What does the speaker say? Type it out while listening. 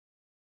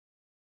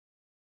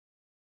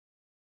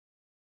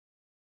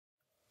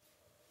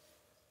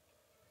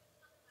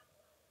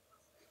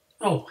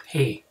Oh,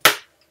 hey,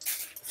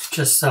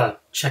 just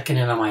checking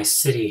in on my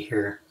city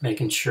here,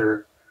 making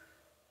sure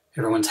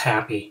everyone's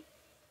happy.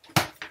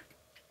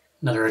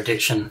 Another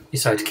addiction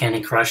besides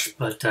Candy Crush,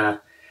 but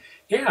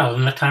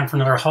yeah, time for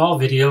another haul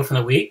video from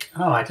the week.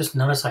 Oh, I just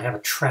noticed I have a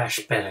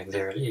trash bag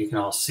there that you can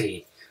all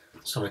see.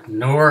 So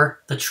ignore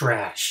the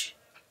trash.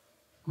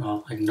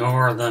 Well,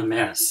 ignore the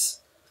mess.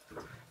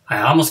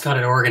 I almost got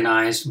it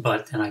organized,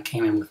 but then I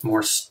came in with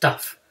more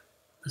stuff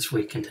this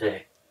week and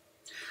today.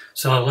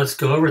 So let's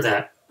go over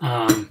that.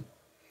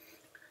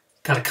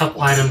 Got a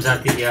couple items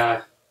at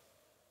the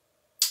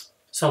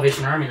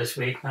Salvation Army this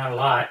week. Not a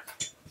lot.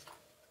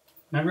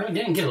 I really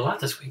didn't get a lot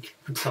this week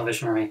from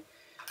Salvation Army.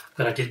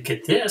 But I did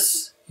get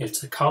this.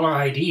 It's a caller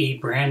ID,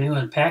 brand new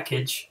in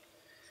package.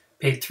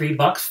 Paid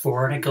 $3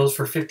 for it, and it goes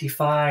for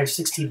 55,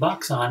 60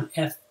 bucks on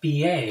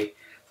FBA.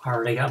 I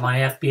already got my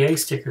FBA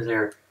sticker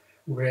there,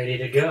 ready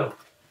to go.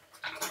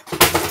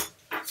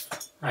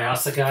 I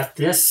also got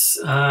this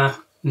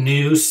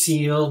new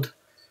sealed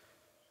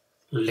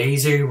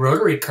laser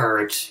rotary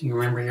cards. You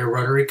remember your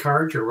rotary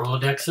cards, your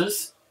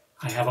Rolodexes?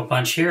 I have a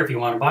bunch here if you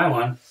want to buy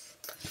one.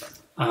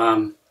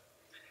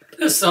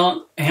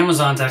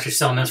 Amazon's actually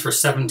selling this for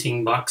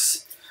 17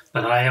 bucks,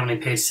 but I only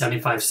paid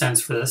 75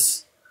 cents for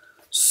this.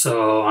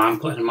 So I'm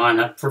putting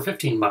mine up for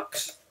 15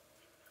 bucks.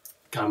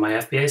 Got my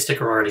FBA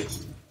sticker already.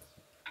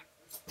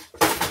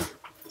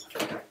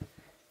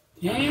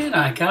 And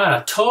I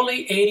got a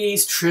totally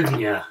 80s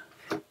trivia.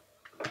 A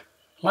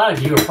lot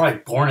of you are probably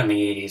born in the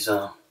 80s,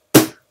 though.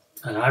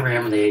 And I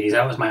remember the 80s.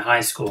 That was my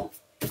high school.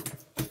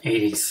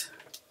 80s.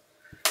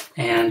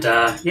 And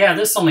yeah,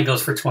 this only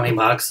goes for 20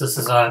 bucks. This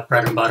is a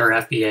bread and butter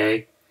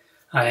FBA.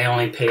 I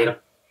only paid a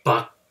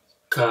buck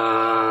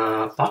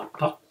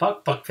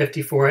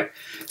 50 for it.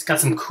 It's got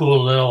some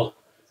cool little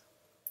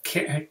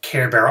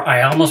Care Bear.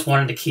 I almost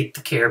wanted to keep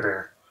the Care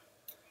Bear,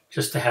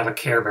 just to have a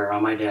Care Bear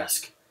on my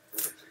desk.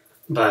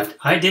 But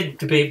I did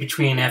debate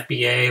between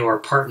FBA or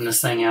parting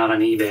this thing out on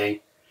eBay.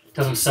 It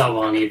doesn't sell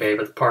well on eBay,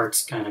 but the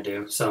parts kind of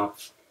do. So,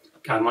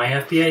 got my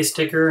FBA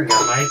sticker,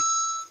 got my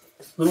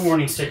little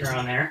warning sticker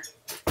on there.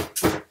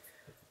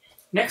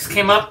 Next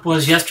came up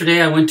was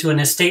yesterday I went to an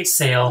estate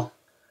sale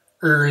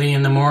early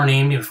in the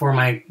morning before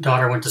my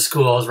daughter went to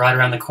school. It was right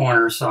around the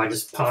corner, so I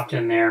just popped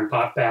in there and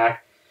bought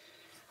back.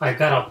 I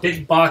got a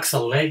big box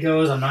of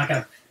Legos. I'm not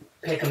going to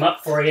pick them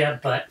up for you,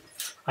 but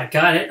I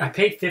got it. I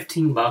paid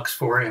 15 bucks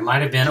for it. It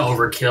might have been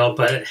overkill,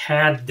 but it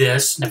had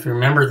this. And if you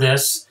remember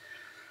this,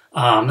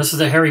 this is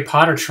the Harry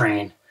Potter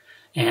train.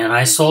 And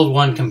I sold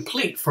one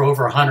complete for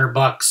over 100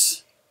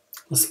 bucks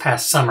this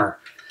past summer.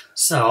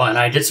 So, and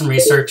I did some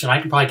research, and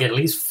I could probably get at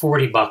least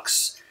 40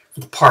 bucks for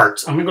the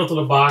parts. I'm going to go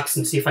through the box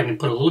and see if I can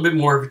put a little bit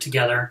more of it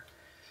together.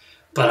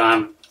 But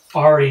I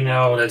already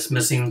know that it's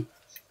missing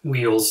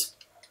wheels.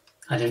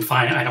 I don't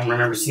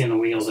remember seeing the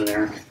wheels in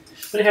there.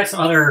 But it had some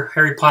other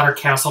Harry Potter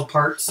castle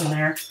parts in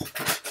there.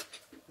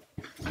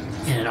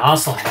 And it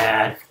also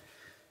had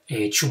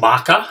a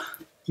Chewbacca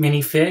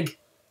minifig.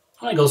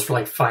 Only goes for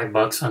like 5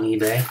 bucks on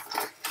eBay.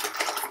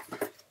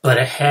 But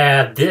it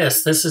had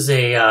this. This is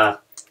a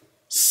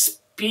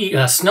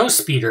snow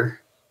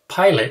speeder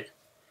pilot.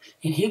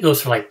 And he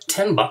goes for like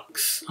 10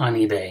 bucks on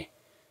eBay.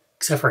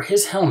 Except for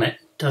his helmet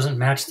doesn't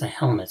match the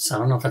helmet. So I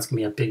don't know if that's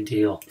going to be a big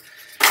deal.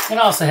 And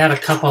I also had a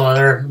couple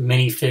other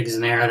minifigs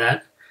in there.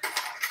 That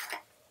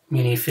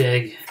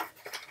minifig,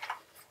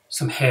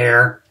 some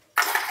hair,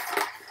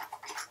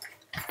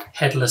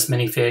 headless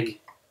minifig.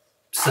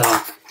 So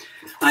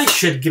I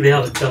should be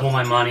able to double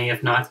my money,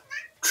 if not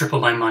triple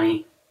my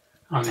money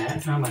on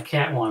that. Oh, my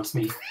cat wants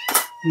me.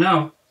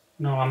 No,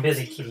 I'm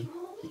busy, kitty.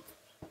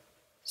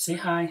 Say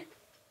hi.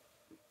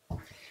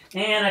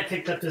 And I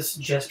picked up this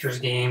Jesters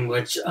game,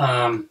 which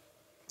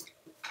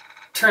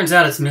turns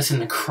out it's missing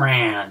the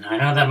crayon. I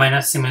know that might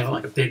not seem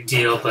like a big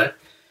deal, but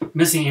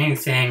missing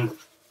anything,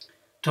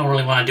 don't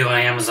really want to do on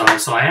Amazon.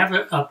 So I have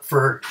it up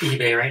for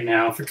eBay right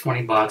now for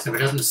 20 bucks. If it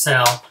doesn't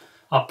sell,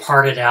 I'll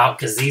part it out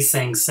because these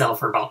things sell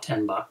for about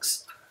 10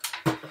 bucks.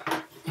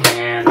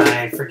 And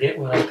I forget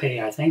what I paid.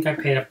 I think I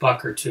paid $1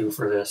 or $2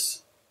 for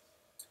this.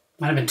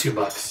 Might have been 2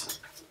 bucks.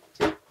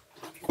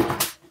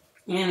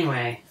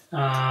 Anyway,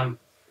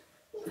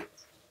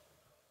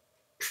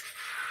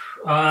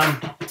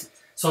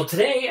 so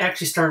today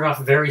actually started off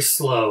very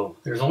slow.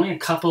 There's only a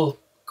couple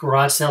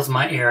garage sales in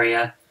my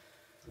area,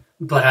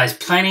 but I was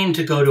planning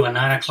to go to a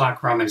 9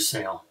 o'clock rummage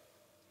sale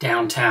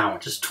downtown,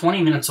 which is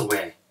 20 minutes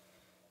away.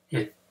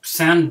 It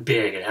sounded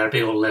big. It had a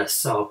big old list.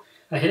 So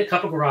I hit a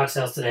couple garage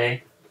sales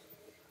today,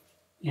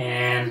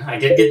 and I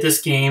did get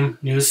this game,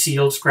 new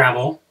sealed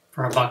Scrabble,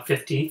 for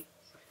 $1.50.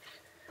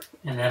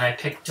 And then I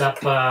picked up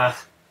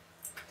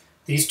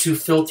these 2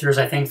 filters,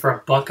 I think,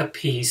 for $1 a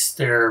piece.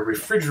 They're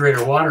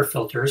refrigerator water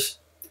filters.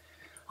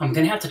 I'm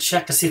going to have to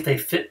check to see if they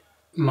fit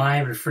my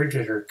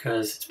refrigerator,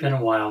 because it's been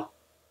a while.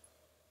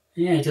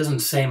 Yeah, it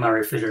doesn't say my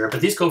refrigerator,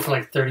 but these go for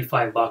like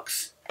 35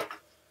 bucks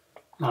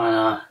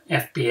on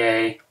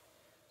FBA.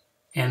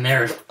 And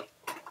they're,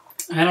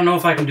 I don't know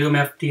if I can do them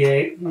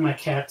FBA. My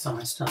cat's on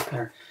my stuff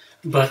there.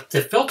 But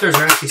the filters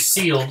are actually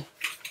sealed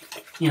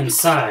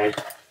inside.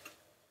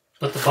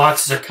 but the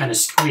boxes are kind of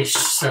squished,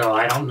 so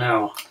I don't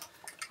know.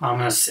 I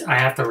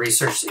have to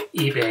research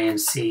eBay and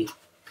see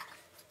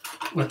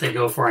what they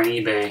go for on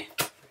eBay.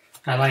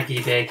 I like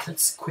eBay because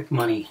it's quick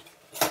money.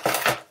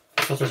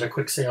 Filters are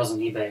quick sales on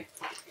eBay.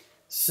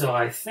 So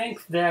I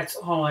think that's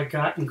all I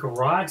got in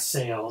garage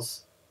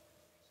sales.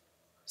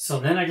 So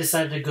then I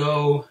decided to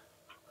go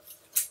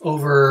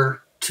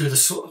over to the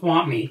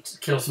swamp meet to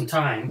kill some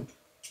time.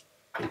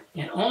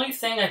 And only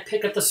thing I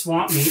picked up the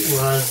swamp meet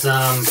was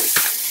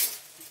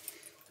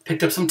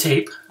picked up some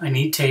tape. I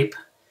need tape,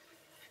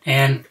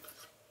 and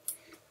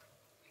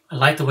I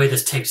like the way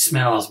this tape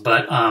smells.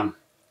 But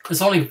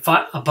it's only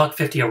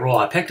 $1.50 a roll.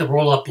 I picked a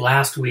roll up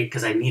last week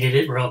because I needed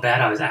it real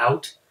bad. I was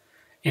out,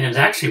 and it was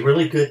actually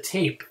really good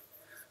tape.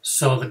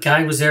 So the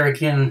guy was there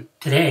again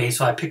today,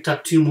 so I picked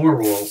up 2 more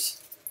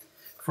rolls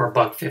for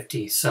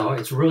 $1.50. So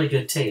it's really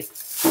good tape,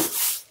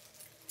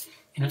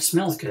 and it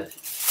smells good.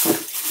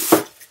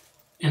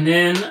 And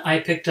then I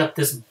picked up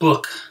this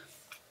book,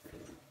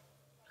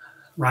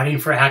 Writing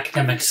for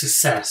Academic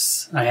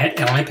Success. I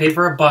only paid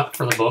for $1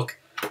 for the book,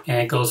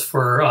 and it goes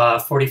for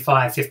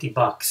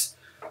 $45–50.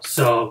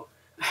 So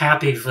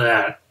happy for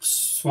that.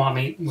 Swamp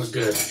meet was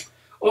good.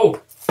 Oh,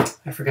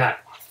 I forgot.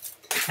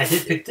 I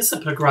did pick this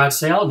up at a garage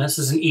sale, and this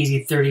is an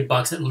easy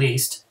 $30 at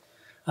least.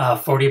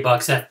 $40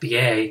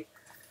 FBA.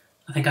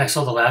 I think I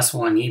sold the last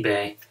one on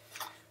eBay.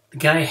 The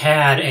guy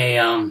had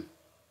a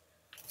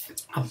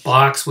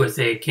box with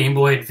a Game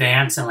Boy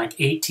Advance and like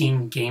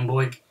 18 Game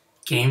Boy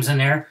games in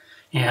there.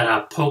 He had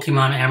a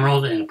Pokemon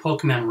Emerald and a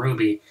Pokemon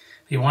Ruby.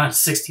 He wanted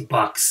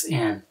 $60,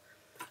 and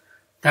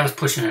that was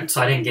pushing it,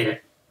 so I didn't get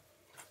it.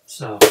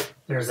 So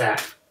there's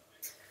that.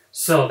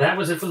 So that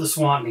was it for the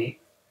swamp meet.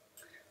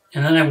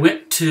 And then I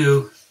went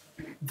to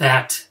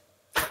that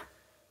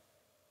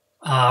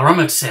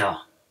rummage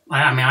sale.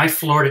 I mean, I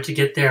floored it to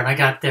get there, and I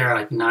got there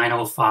like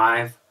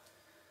 9:05.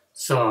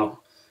 So,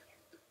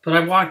 but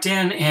I walked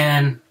in,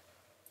 and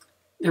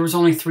there was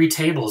only 3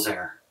 tables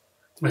there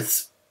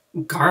with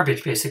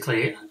garbage,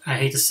 basically. I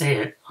hate to say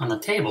it, on the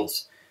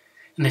tables.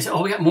 And they said,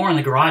 oh, we got more in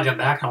the garage up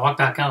back. And I walked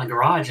back out of the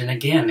garage, and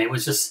again, it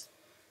was just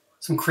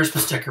some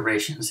Christmas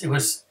decorations. It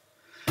was,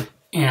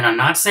 and I'm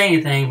not saying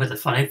anything, but the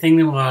funny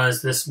thing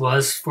was, this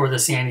was for the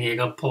San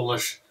Diego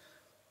Polish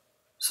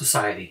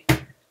Society.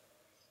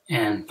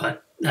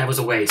 But that was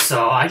a waste.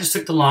 So I just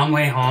took the long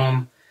way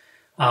home,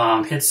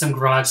 hit some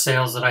garage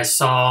sales that I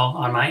saw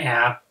on my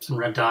app, some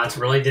red dots.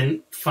 Really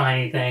didn't find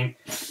anything.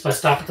 So I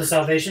stopped at the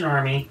Salvation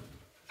Army.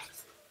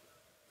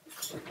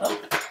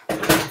 Oh,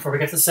 before we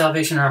get to the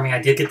Salvation Army,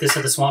 I did get this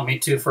at the swamp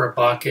meet too for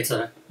 $1. It's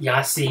a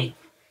Yahtzee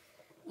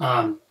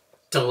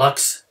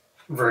deluxe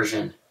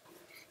version.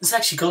 This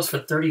actually goes for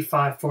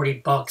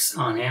 $35–40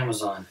 on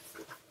Amazon.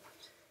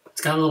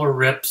 It's got a little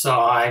rip, so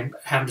I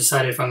haven't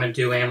decided if I'm going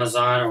to do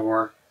Amazon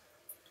or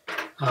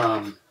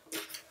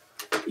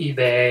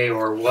eBay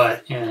or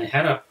what. And it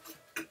had a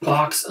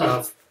box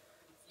of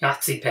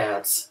Yahtzee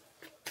pads.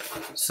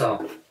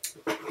 So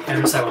I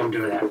haven't decided what I'm going to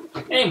do with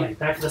that. Anyway,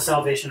 back to the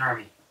Salvation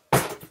Army.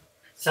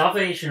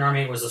 Salvation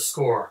Army was a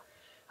score.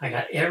 I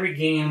got every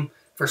game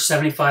for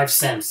 75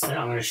 cents that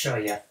I'm going to show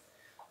you.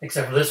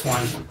 Except for this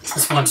one.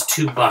 This one's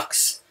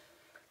 $2.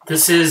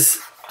 This is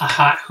a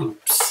Hot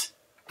Hoops.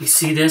 You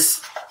see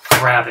this?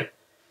 Grab it.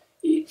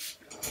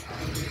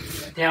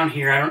 Down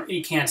here,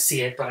 you can't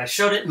see it, but I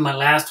showed it in my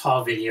last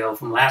haul video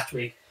from last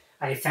week.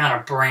 I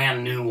found a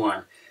brand new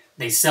one.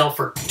 They sell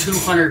for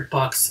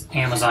 $200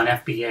 Amazon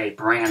FBA,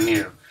 brand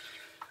new.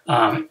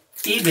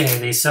 eBay,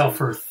 they sell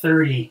for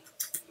 $30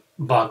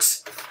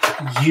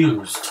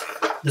 used.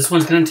 This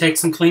one's going to take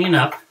some cleaning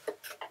up.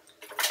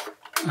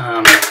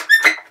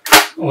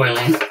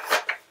 Oiling.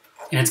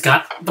 And it's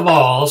got the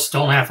balls.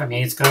 Don't laugh at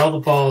me. It's got all the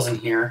balls in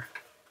here.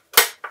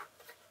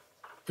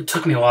 It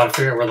took me a while to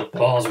figure out where the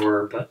balls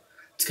were, but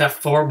it's got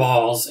 4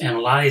 balls, and a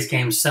lot of these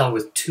games sell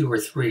with 2 or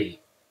 3.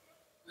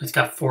 It's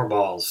got 4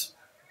 balls.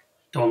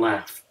 Don't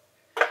laugh.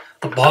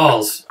 The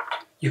balls,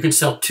 you can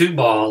sell 2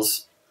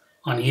 balls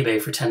on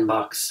eBay for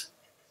 $10.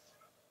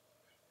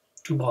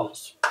 2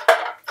 balls.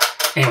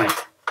 Anyway,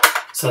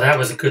 so that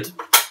was a good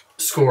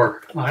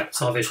score.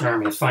 Salvation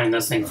Army is finding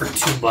this thing for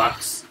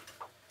 $2.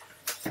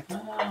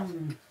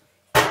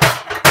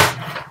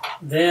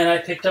 Then I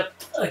picked up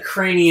a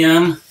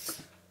Cranium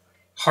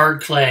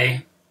hard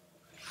clay.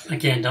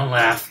 Again, don't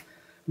laugh,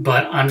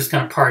 but I'm just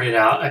going to part it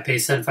out. I paid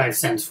 75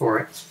 cents for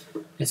it.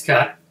 It's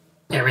got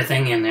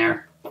everything in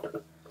there.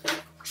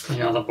 You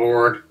know, the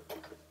board.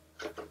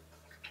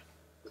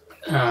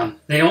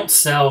 They don't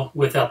sell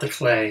without the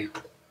clay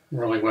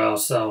really well,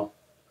 so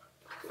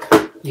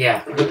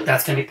yeah,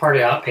 that's going to be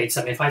parted out. Paid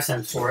 75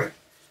 cents for it.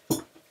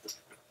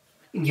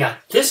 Yeah,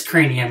 this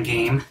Cranium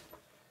game,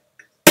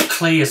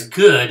 clay is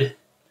good,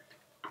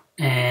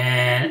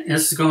 and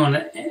this is going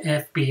to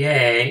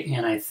FBA,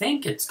 and I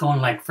think it's going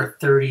like for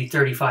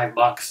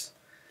 $30–35.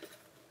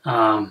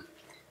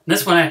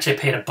 This one actually I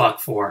paid $1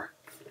 for.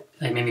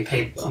 They made me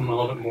pay a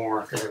little bit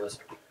more because it was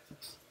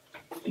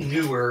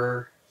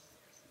newer.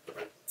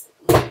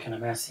 I'm making a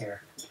mess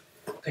here.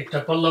 Picked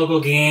up a logo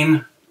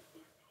game.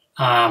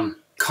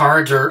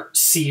 Cards are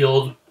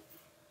sealed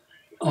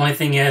Only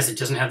thing is, it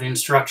doesn't have the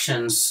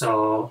instructions,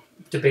 so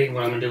debating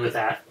what I'm going to do with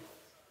that.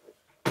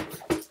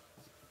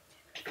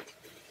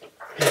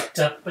 Picked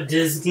up a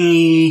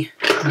Disney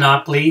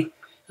Monopoly.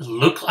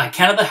 I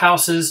counted the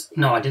houses.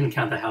 No, I didn't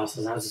count the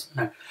houses.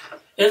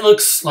 It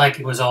looks like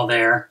it was all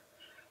there.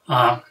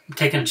 I'm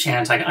taking a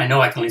chance. I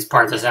know I can at least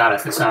part this out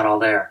if it's not all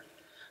there.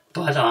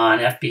 But on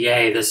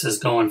FBA, this is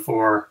going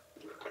for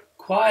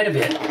quite a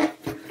bit.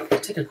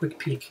 Let's take a quick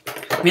peek.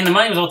 I mean, the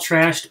money was all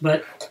trashed,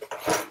 but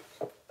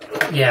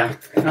yeah,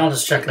 I'll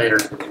just check later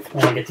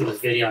when I get through this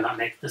video and not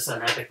make this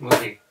an epic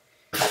movie.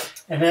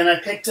 And then I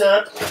picked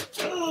up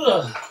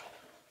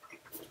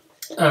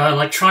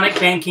electronic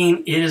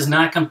banking. It is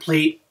not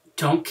complete.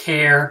 Don't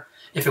care.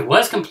 If it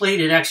was complete,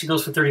 it actually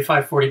goes for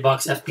 $35, $40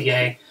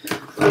 FBA.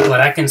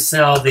 But I can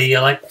sell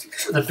the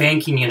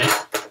banking unit,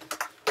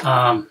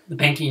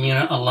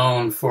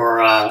 alone for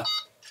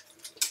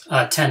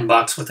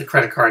 $10 with the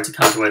credit cards it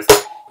comes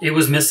with. It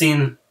was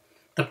missing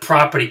the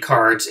property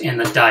cards and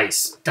the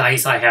dice.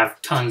 Dice I have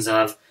tons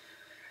of.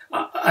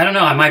 I don't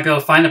know. I might be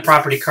able to find the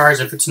property cards.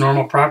 If it's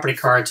normal property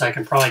cards, I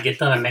can probably get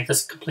them and make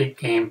this a complete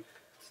game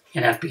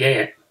and FBA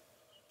it.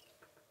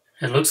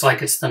 It looks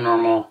like it's the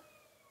normal.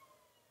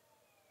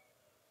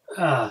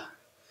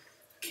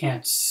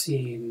 Can't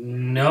see.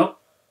 Nope.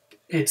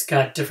 It's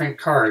got different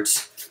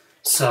cards.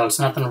 So it's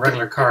not the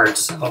regular cards.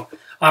 So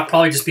I'll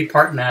probably just be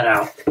parting that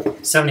out.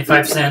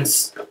 75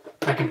 cents.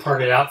 I can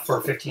part it out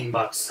for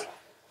 $15.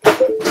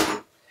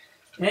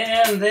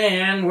 And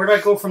then, where do I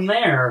go from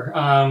there?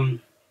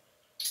 On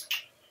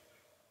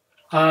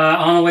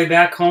the way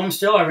back home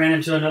still, I ran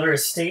into another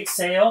estate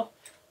sale.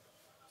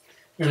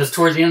 It was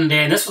towards the end of the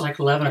day, and this was like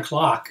 11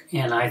 o'clock.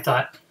 And I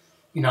thought,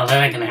 you know,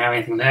 that ain't going to have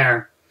anything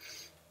there.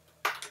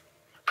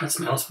 That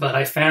smells. But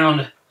I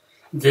found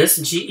this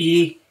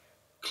GE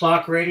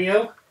clock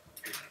radio.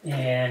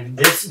 And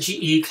this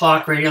GE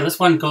clock radio, this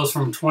one goes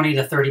from 20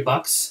 to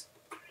 $30.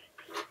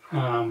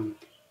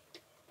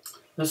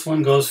 This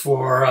one goes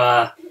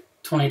for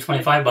 20,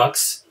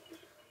 $25.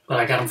 But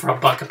I got them for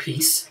 $1 a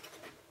piece.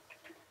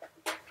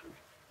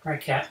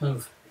 Alright, cat,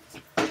 move.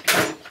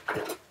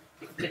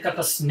 Pick up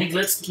a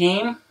Sniglets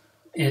game.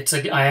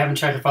 I haven't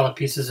checked if all the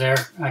pieces there.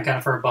 I got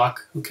it for $1.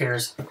 Who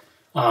cares?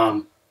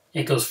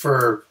 It goes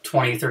for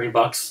 20,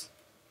 $30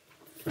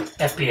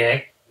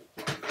 FBA.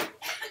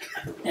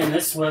 And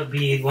this would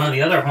be one of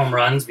the other home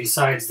runs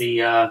besides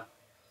the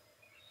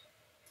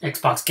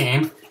Xbox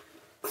game.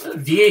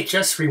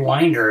 VHS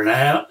Rewinder.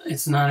 And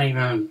it's not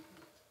even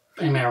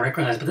I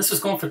recognize, but this was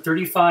going for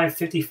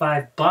 $35,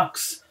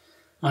 $55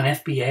 on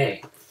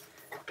FBA.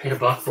 Paid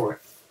 $1 for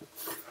it.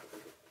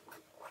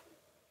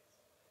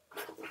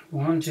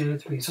 1, 2,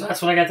 3. So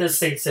that's what I got this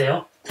estate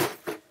sale.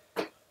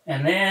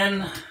 And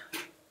then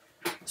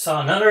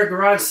saw another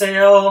garage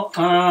sale.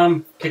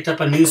 Picked up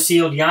a new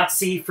sealed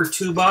Yahtzee for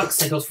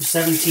 $2. It goes for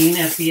 $17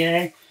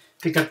 FBA.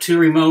 Picked up 2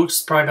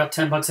 remotes, probably about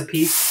 $10 a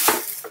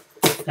piece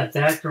at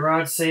that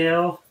garage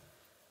sale.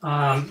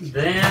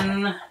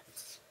 Then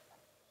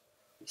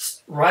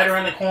right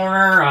around the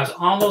corner, I was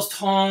almost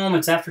home.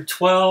 It's after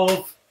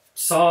 12.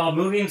 Saw a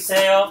moving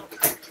sale.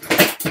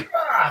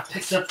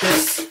 Picked up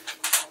this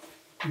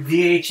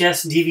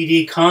VHS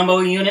DVD combo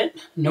unit.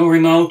 No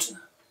remote.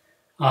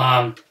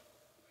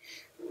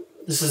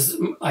 This is,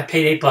 I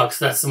paid $8.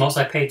 That's the most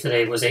I paid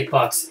today was $8.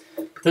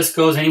 But this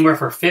goes anywhere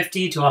for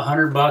 $50 to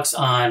 $100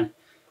 on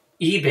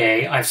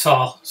eBay. I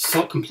saw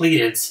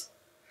completeds.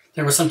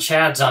 There were some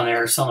Chads on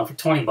there selling for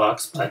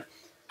 $20, but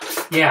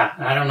yeah,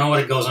 I don't know what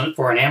it goes on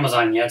for on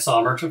Amazon yet. Saw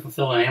a merchant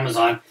fulfilled on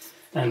Amazon.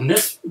 And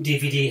this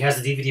DVD has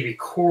a DVD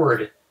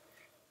record.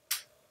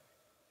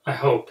 I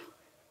hope.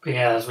 But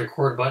yeah, there's a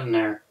record button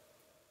there.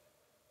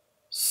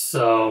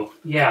 So,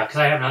 yeah, because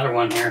I have another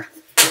one here.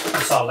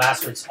 I saw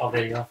last week's haul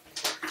video.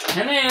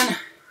 And then,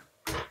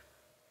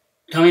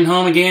 coming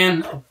home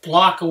again, a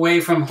block away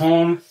from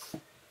home.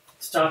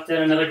 Stopped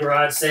at another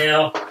garage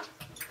sale.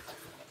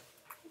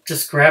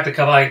 Just grabbed a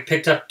couple. I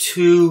picked up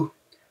 2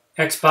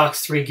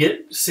 Xbox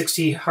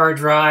 360 hard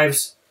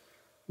drives.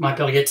 Might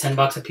be able to get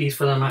 $10 a piece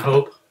for them, I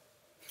hope.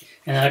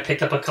 And then I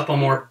picked up a couple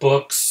more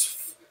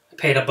books. I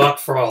paid $1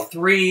 for all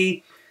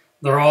 3.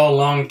 They're all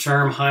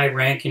long-term, high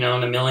rank, you know,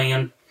 in the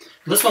million.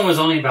 This one was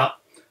only about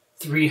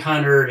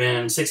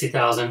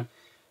 $360,000.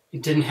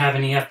 It didn't have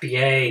any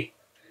FBA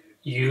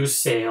used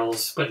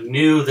sales, but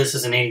new. This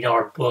is an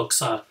 $80 book,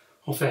 so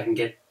hopefully I can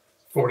get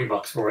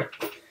 $40 for it.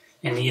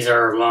 And these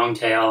are long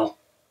tail,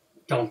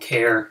 don't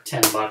care,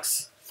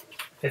 $10,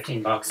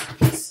 $15 a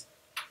piece.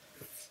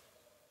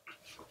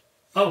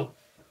 Oh,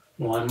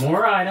 one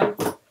more item.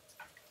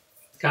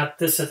 Got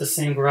this at the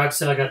same garage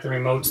sale. I got the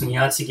remotes and the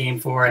Yahtzee game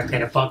for. I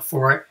paid $1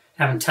 for it.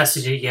 Haven't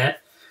tested it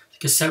yet. The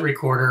cassette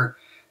recorder,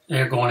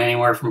 they're going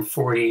anywhere from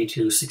 $40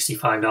 to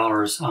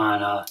 $65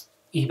 on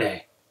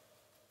eBay.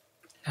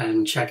 I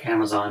didn't check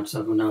Amazon,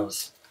 so who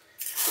knows.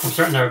 I'm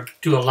starting to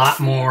do a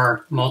lot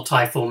more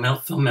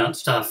multi-fulfillment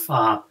stuff,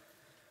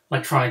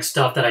 electronic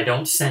stuff that I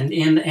don't send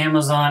in to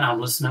Amazon.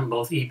 I'm listening to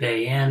both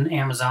eBay and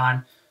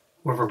Amazon.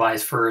 Whoever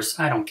buys first,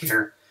 I don't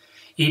care.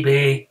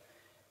 eBay,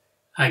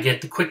 I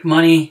get the quick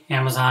money.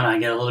 Amazon, I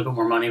get a little bit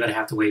more money, but I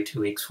have to wait 2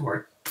 weeks for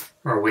it.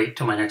 Or wait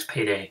till my next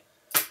payday,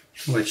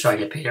 which I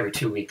get paid every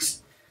 2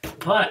 weeks.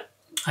 But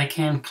I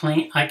can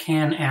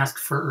ask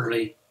for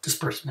early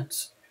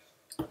disbursements.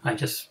 I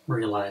just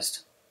realized.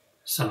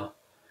 So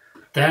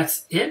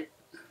that's it.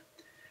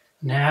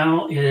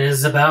 Now it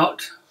is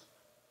about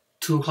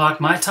 2 o'clock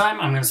my time.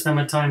 I'm going to spend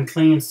my time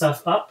cleaning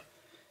stuff up.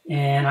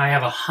 And I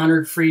have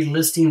 100 free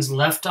listings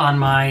left on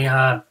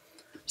my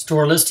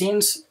store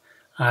listings.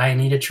 I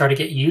need to try to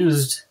get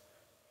used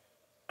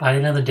by the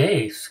end of the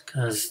day,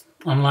 because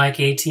unlike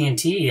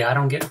AT&T, I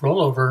don't get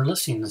rollover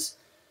listings.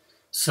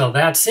 So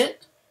that's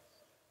it.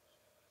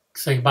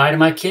 Say bye to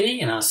my kitty,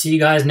 and I'll see you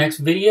guys next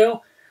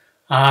video.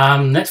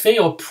 Next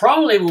video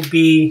probably will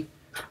be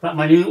about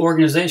my new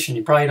organization.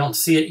 You probably don't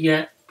see it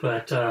yet,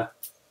 but I'll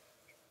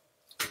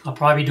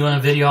probably be doing a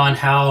video on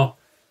how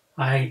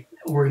I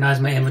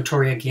organized my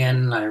inventory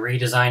again. I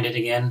redesigned it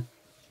again.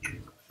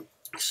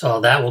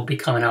 So that will be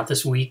coming out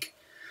this week.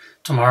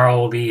 Tomorrow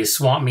will be a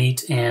swap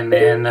meet, and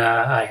then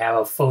I have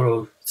a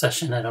photo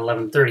session at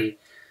 11:30.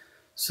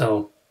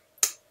 So,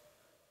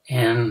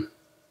 and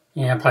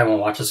yeah, I probably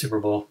won't watch the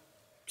Super Bowl.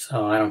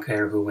 So I don't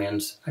care who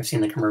wins. I've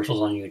seen the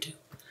commercials on YouTube.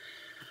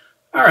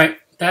 All right,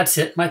 that's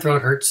it. My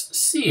throat hurts.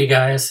 See you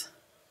guys.